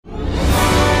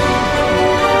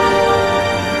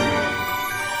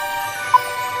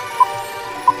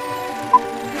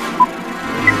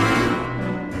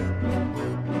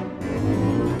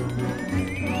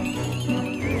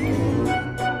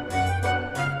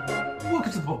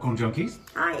Popcorn Junkies.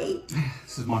 Hi.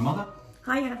 This is my mother.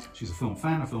 Hiya. She's a film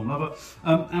fan, a film lover.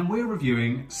 And we're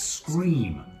reviewing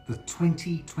Scream, the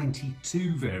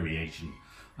 2022 variation,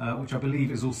 which I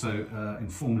believe is also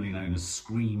informally known as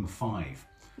Scream 5.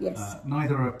 Yes.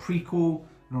 Neither a prequel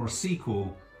nor a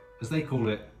sequel, as they call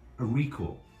it, a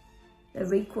recall. A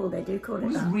recall, they do call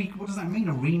it that. What does that mean?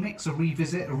 A remix, a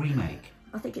revisit, a remake?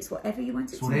 I think it's whatever you want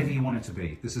it It's to whatever be. you want it to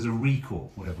be. This is a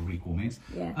recall, whatever recall means.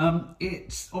 Yeah.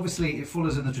 It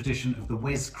follows in the tradition of the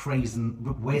Wes Craven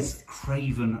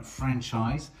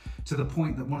franchise, to the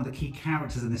point that one of the key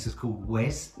characters in this is called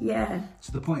Wes. Yeah.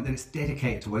 To the point that it's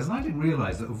dedicated to Wes. And I didn't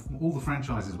realise that of all the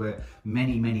franchises where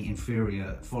many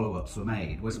inferior follow-ups were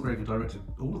made, Wes Craven directed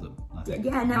all of them, I think.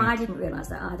 Yeah, no, I didn't realise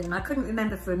that either. And I couldn't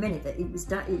remember for a minute that it was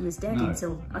dead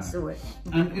until I saw it.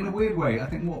 And in a weird way, I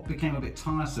think what became a bit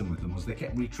tiresome with them was they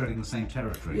kept retreading the same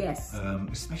territory. Yes.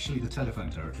 Especially the telephone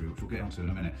territory, which we'll get onto in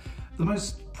a minute. The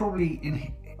most, probably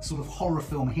in sort of horror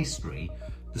film history,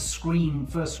 the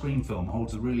first Scream film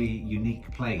holds a really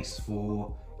unique place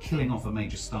for killing off a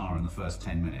major star in the first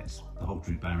 10 minutes. The whole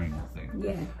Drew Barrymore thing.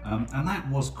 Yeah. And that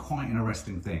was quite an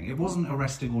arresting thing. It wasn't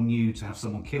arresting or new to have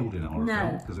someone killed in a horror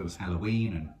film, because it was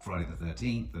Halloween and Friday the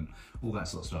 13th and all that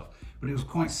sort of stuff. But it was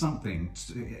quite something.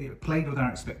 It played with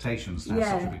our expectations to have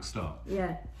such a big star.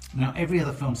 Yeah. Now, every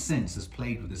other film since has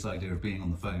played with this idea of being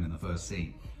on the phone in the first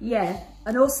scene. Yeah,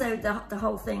 and also the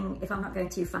whole thing, if I'm not going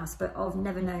too fast, but of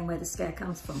never knowing where the scare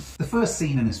comes from. The first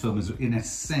scene in this film is, in a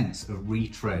sense, a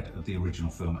retread of the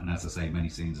original film, and as I say, many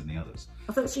scenes in the others.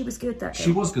 I thought she was good, that girl.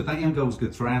 She was good. That young girl was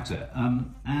good throughout it.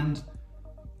 And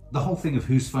the whole thing of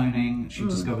who's phoning, she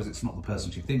discovers it's not the person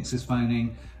she thinks is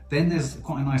phoning. Then there's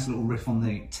quite a nice little riff on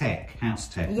the house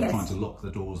tech, trying to lock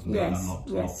the doors and being unlocked.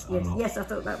 Yes, I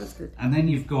thought that was good. And then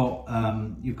you've got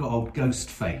old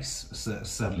Ghostface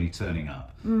suddenly turning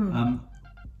up. And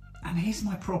here's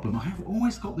my problem. I've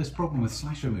always got this problem with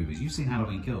slasher movies. You've seen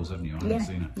Halloween Kills, haven't you? I haven't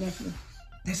seen it. Yeah.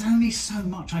 There's only so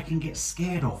much I can get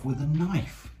scared of with a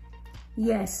knife.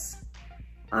 Yes.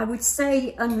 I would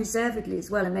say unreservedly as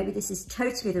well, and maybe this is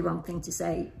totally the wrong thing to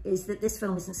say, is that this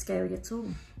film isn't scary at all.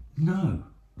 No.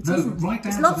 It isn't. Right down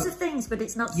it's to lots of things, but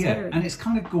it's not scary. Yeah, and it's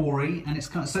kind of gory, and it's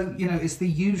kind of, so, you know, it's the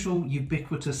usual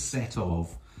ubiquitous set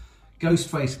of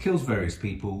Ghostface kills various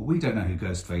people. We don't know who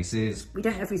Ghostface is. We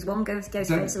don't know if he's one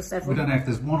Ghostface or several. We don't know if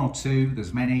there's one or two.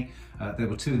 There's many. There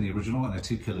were two in the original, and there are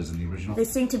two killers in the original. They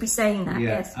seem to be saying that,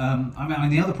 yes. I mean,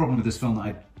 the other problem with this film that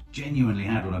I genuinely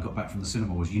had when I got back from the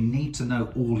cinema was you need to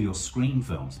know all your Scream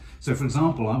films. So, for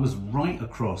example, I was right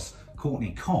across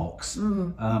Courtney Cox,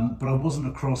 but I wasn't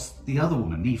across the other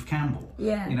woman, Neve Campbell.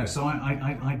 Yeah. You know, so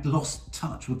I'd lost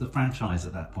touch with the franchise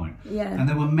at that point. Yeah. And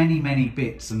there were many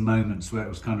bits and moments where it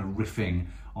was kind of riffing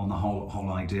on the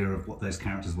whole idea of what those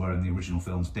characters were in the original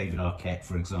films. David Arquette,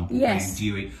 for example, playing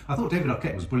Dewey. I thought David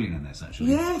Arquette was brilliant in this,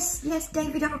 actually. Yes,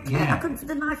 David Arquette. Yeah. I couldn't for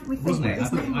the life of me think what his name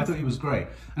was. I thought he was great.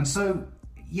 And so,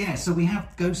 so we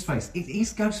have Ghostface.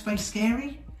 Is Ghostface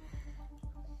scary?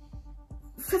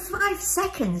 For 5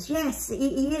 seconds, yes,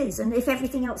 he is. And if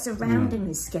everything else around him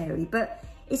is scary. But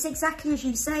it's exactly as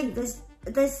you say,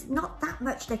 there's not that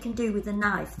much they can do with a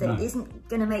knife that isn't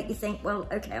going to make you think, well,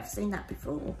 okay, I've seen that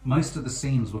before. Most of the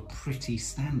scenes were pretty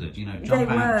standard, you know, jump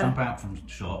out from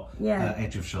shot,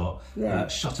 edge of shot,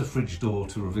 shut a fridge door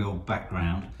to reveal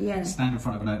background, stand in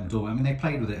front of an open door. I mean, they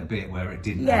played with it a bit where it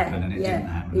didn't happen and it didn't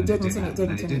happen, and it didn't happen,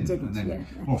 and it didn't, and then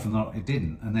more often than not it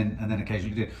didn't, and then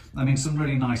occasionally it did. I mean, some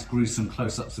really nice gruesome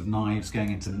close-ups of knives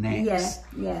going into necks.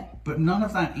 But none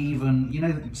of that even, you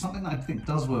know, something that I think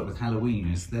does work with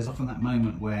Halloween is there's often that moment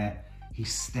where he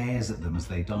stares at them as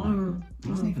they die. It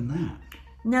wasn't even that.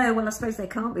 No, well, I suppose they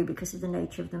can't be because of the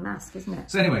nature of the mask, isn't it?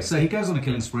 So anyway, so he goes on a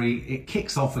killing spree. It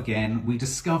kicks off again. We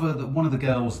discover that one of the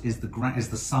girls is the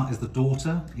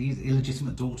daughter, his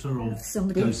illegitimate daughter of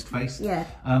somebody. Ghostface. Yeah.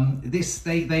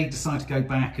 They decide to go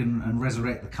back and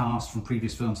resurrect the cast from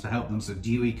previous films to help them. So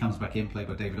Dewey comes back in, played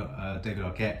by David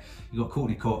Arquette. You've got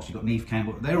Courtney Cox. You've got Neve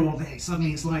Campbell. They're all there.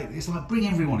 Suddenly, it's like bring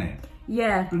everyone in.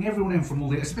 Yeah. Bring everyone in from all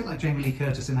the... It's a bit like Jamie Lee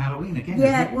Curtis in Halloween again.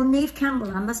 Yeah, well, Neve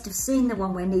Campbell, I must have seen the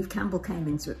one where Neve Campbell came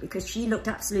into it because she looked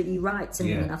absolutely right to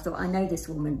me and I thought, I know this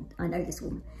woman. And,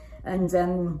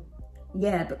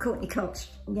 but Courtney Cox,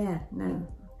 no,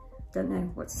 don't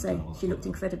know what to say. She looked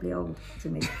incredibly old to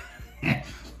me.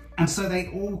 And so they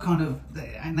all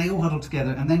they all huddled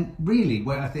together, and then really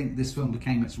where I think this film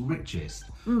became its richest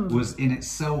was in its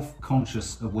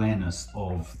self-conscious awareness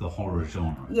of the horror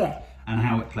genre. Yeah. And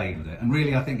how it played with it. And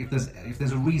really, I think if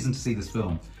there's a reason to see this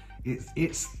film,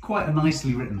 it's quite a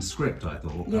nicely written script, I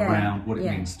thought, around what it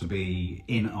means to be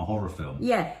in a horror film.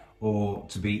 Yeah. or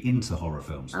to be into horror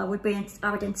films. I would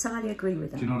entirely agree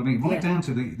with that. Do you know what I mean? Right down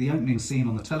to the opening scene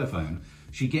on the telephone,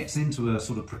 she gets into a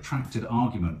sort of protracted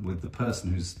argument with the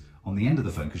person who's on the end of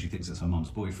the phone, because she thinks it's her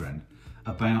mum's boyfriend,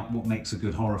 about what makes a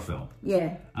good horror film.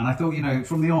 Yeah. And I thought, you know,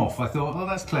 from the off, I thought, oh,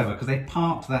 that's clever, because they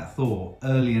parked that thought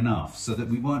early enough so that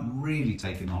we weren't really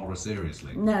taking the horror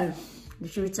seriously. No.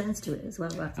 She returns to it as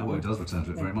well, right? Oh, well, it does return to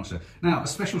it very much so. Now, a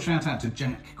special shout out to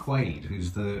Jack Quaid,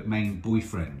 who's the main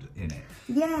boyfriend in it.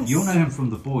 Yes. You'll know him from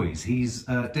The Boys. He's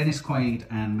Dennis Quaid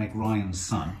and Meg Ryan's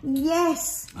son.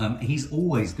 Yes. He's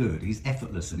always good. He's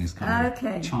effortless in his kind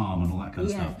of charm and all that kind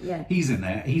of stuff. Yeah. He's in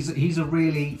there. He's a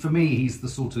really, for me, he's the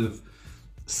sort of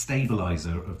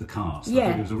stabilizer of the cast. I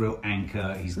thought he was a real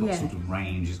anchor. He's got sort of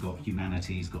range, he's got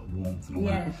humanity, he's got warmth and all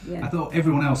that. I thought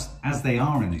everyone else, as they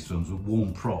are in these films, were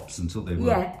warm props until they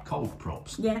were cold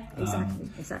props. Yeah, exactly.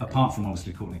 Apart from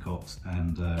obviously Courtney Cox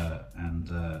and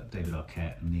David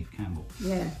Arquette and Neve Campbell.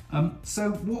 Yeah.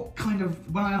 So what kind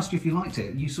of, when I asked you if you liked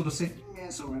it, you sort of said,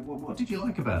 yes, all right. What did you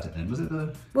like about it then? Was it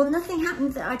the... Well, nothing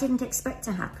happened that I didn't expect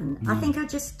to happen. I think I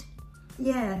just,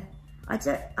 I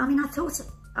thought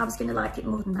I was going to like it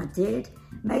more than I did.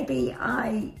 Maybe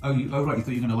I... right, you thought you were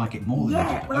going to like it more than you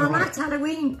did. Yeah, well, I liked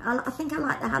Halloween. I think I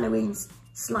like the Halloweens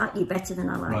slightly better than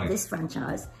I like this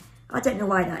franchise. I don't know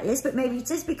why that is, but maybe it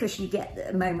is because you get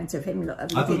a moment of him. I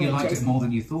thought you liked it more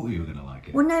than you thought you were going to like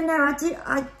it. Well, no,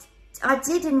 I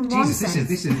did in one sense.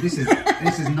 This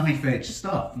is knife-edge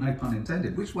stuff, no pun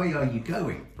intended. Which way are you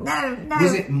going? No.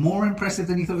 Was it more impressive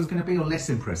than you thought it was going to be, or less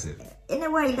impressive? In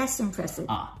a way, less impressive.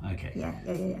 Ah, okay.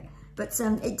 Yeah. But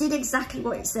it did exactly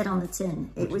what it said on the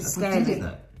tin. It was scary. Did it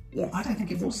though? Yes. I don't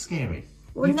think it was scary.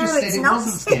 Well, you just said it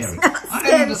wasn't scary. I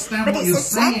don't understand what you're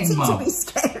saying, Mum.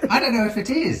 I don't know if it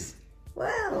is.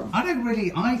 Well,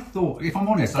 I thought, if I'm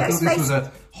honest, I thought this was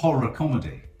a horror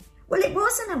comedy. Well, it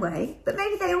was in a way, but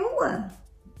maybe they all were.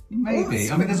 Maybe.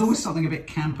 I mean, there's always something a bit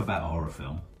camp about a horror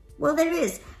film. Well, there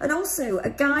is. And also, a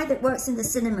guy that works in the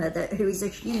cinema who is a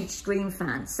huge Scream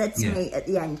fan said to me at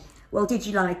the end, well, did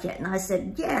you like it? And I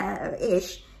said, yeah,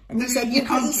 ish. And he said,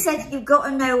 you've got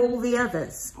to know all the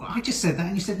others. Well, I just said that,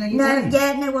 and you said, no, you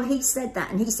don't. Well, he said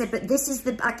that. And he said, but this is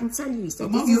I can tell you, he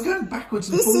said... Mum, you're going backwards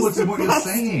and forwards in what you're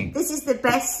saying. This is the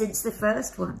best since the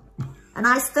first one. And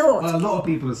I thought... Well, a lot of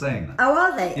people are saying that. Oh,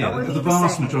 are they? Yeah, the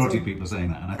vast majority of people are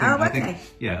saying that.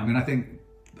 And I think,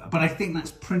 but I think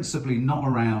that's principally not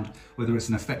around whether it's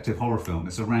an effective horror film.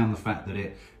 It's around the fact that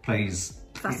it plays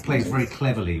very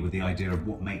cleverly with the idea of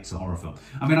what makes a horror film.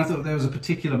 I mean, I thought there was a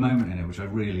particular moment in it which I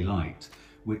really liked,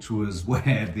 which was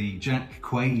where the Jack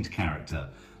Quaid character,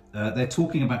 they're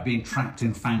talking about being trapped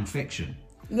in fan fiction.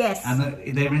 Yes. And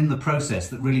they're in the process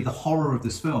that really the horror of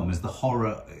this film is the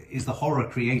horror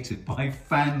created by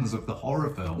fans of the horror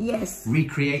film. Yes.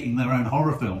 Recreating their own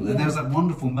horror film. Yeah. And there's that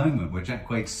wonderful moment where Jack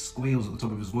Quaid squeals at the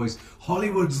top of his voice,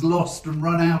 "Hollywood's lost and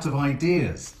run out of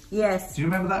ideas." Yes. Do you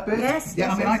remember that bit? Yes.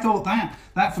 Yeah, I mean, I thought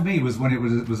that for me was when it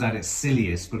was at its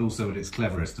silliest, but also at its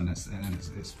cleverest and its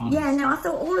funniest. Yeah, no, I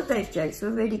thought all of those jokes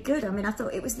were really good. I mean, I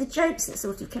thought it was the jokes that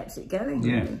sort of kept it going.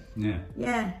 Really.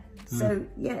 Yeah. So,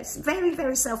 it's very,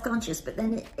 very self-conscious, but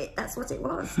then that's what it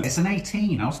was. It's an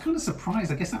 18. I was kind of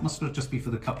surprised. I guess that must just be for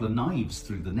the couple of knives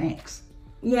through the necks.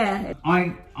 Yeah.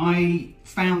 I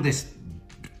found this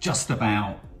just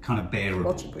about kind of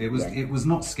bearable. Watchable, it was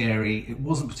not scary. It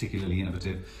wasn't particularly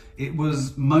innovative. It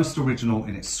was most original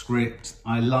in its script.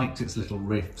 I liked its little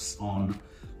riffs on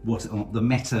the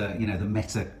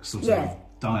meta sort of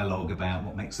dialogue about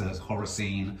what makes a horror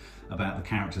scene, about the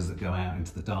characters that go out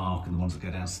into the dark and the ones that go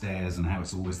downstairs, and how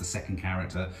it's always the second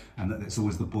character and that it's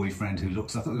always the boyfriend who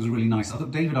looks... I thought it was really nice. I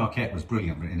thought David Arquette was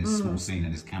brilliant in his small scene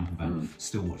in his camper van,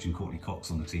 still watching Courtney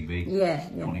Cox on the TV. Yeah.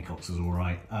 Courtney Cox was all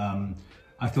right.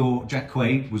 I thought Jack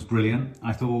Quaid was brilliant.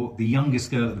 I thought the youngest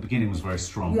girl at the beginning was very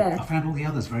strong. Yeah. I found all the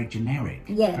others very generic.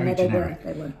 Yeah, very generic.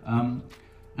 They were.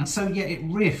 And so, it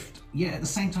riffed. At the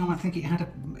same time, I think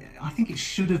it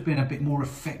should have been a bit more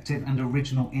effective and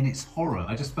original in its horror.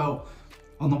 I just felt,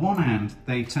 on the one hand,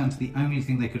 they turned to the only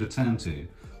thing they could have turned to,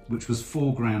 which was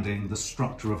foregrounding the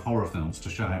structure of horror films to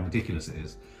show how ridiculous it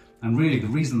is. And really, the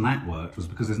reason that worked was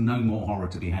because there's no more horror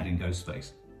to be had in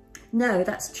Ghostface. No,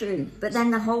 that's true. But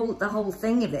then the whole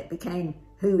thing of it became,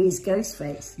 who is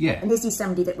Ghostface? Yeah. And is he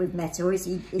somebody that we've met, or is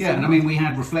he... and I mean, we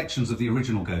had reflections of the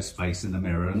original Ghostface in the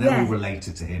mirror, and they're all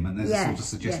related to him, and there's a sort of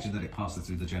suggestion that it passes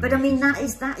through the generations. But I mean,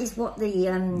 that is what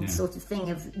the sort of thing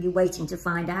of you waiting to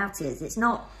find out is. It's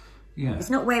not... It's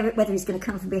not whether he's going to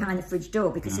come from behind the fridge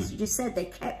door, because as you just said, they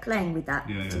kept playing with that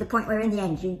to the point where in the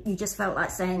end you just felt like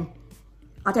saying,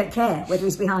 I don't care whether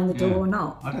he's behind the door or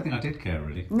not. I don't think I did care,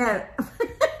 really. No.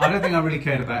 I don't think I really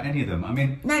cared about any of them. I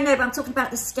mean... No, but I'm talking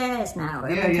about the scares now.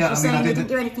 Yeah, I mean, I didn't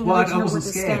do anything well, original I wasn't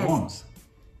with the scared scares. once.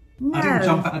 No.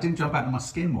 I didn't jump out of my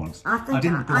skin once. I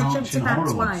didn't jumped in about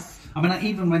horror twice. once. I mean,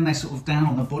 even when they're sort of down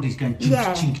on the bodies going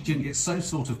chink, chink, it's so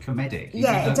sort of comedic.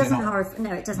 Yeah, it doesn't horror.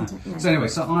 No, it doesn't. No. So anyway,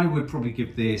 so I would probably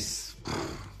give this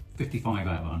 55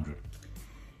 out of 100.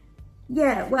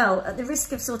 Yeah, well, at the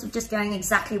risk of sort of just going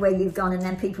exactly where you've gone, and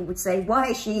then people would say, why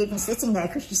is she even sitting there?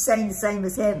 Because she's saying the same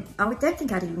as him. I don't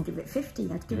think I'd even give it 50.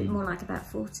 I'd give it more like about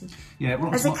 40. Yeah,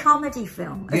 as a comedy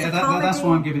film. That's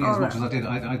why I'm giving it as much as I did.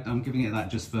 I'm giving it that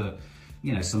just for,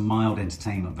 you know, some mild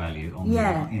entertainment value on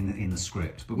in the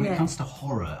script. But when it comes to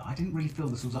horror, I didn't really feel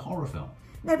this was a horror film.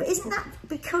 No, but isn't that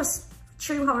because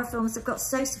true horror films have got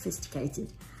so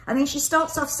sophisticated? I mean, she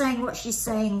starts off saying what she's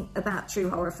saying about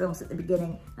true horror films at the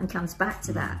beginning and comes back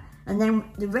to that. And then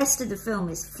the rest of the film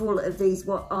is full of these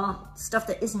what are stuff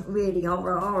that isn't really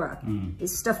horror.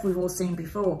 It's stuff we've all seen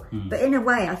before. But in a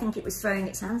way, I think it was throwing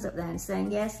its hands up there and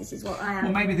saying, yes, this is what I am.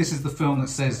 Well, maybe this is the film that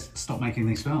says, stop making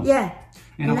these films. Yeah.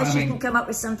 You know, unless you can come up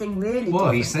with something really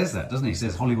different. He says that, doesn't he? He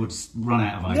says Hollywood's run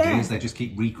out of ideas. They just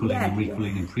keep requeling and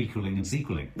requeling and prequeling and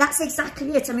sequeling. That's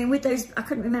exactly it. I mean, with those, I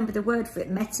couldn't remember the word for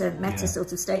it, meta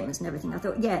sort of statements and everything. I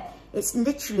thought, it's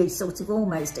literally sort of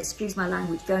almost, excuse my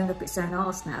language, going up its own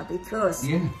arse now, because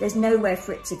there's nowhere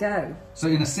for it to go. So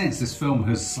in a sense, this film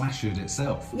has slashered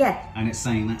itself. Yeah. And it's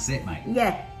saying, that's it, mate.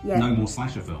 Yeah. No more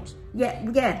slasher films.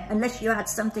 Yeah, unless you had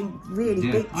something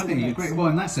really big to I think you agree. Well,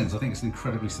 in that sense, I think it's an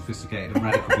incredibly sophisticated and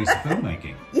radical piece of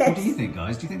filmmaking. Yes. What do you think,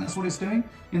 guys? Do you think that's what it's doing?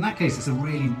 In that case, it's a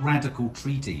really radical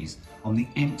treatise on the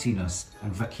emptiness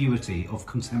and vacuity of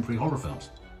contemporary horror films.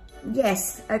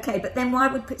 Yes, okay, but then why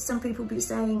would some people be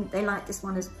saying they like this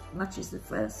one as much as the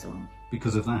first one?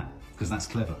 Because of that, because that's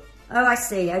clever. Oh, I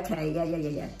see. Okay,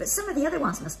 yeah. But some of the other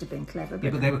ones must have been clever. Yeah,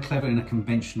 but they were clever in a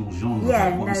conventional genre.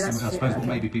 Yeah, I suppose what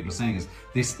maybe people are saying is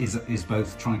this is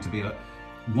both trying to be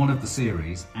one of the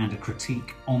series and a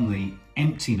critique on the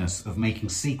emptiness of making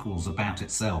sequels about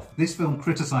itself. This film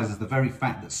criticises the very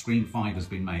fact that Scream 5 has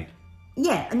been made.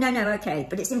 Yeah, no, okay,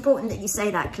 but it's important that you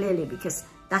say that clearly, because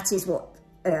that is what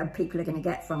people are going to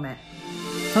get from it.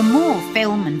 For more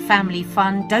film and family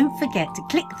fun, don't forget to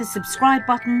click the subscribe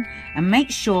button and make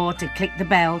sure to click the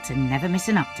bell to never miss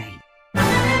an update.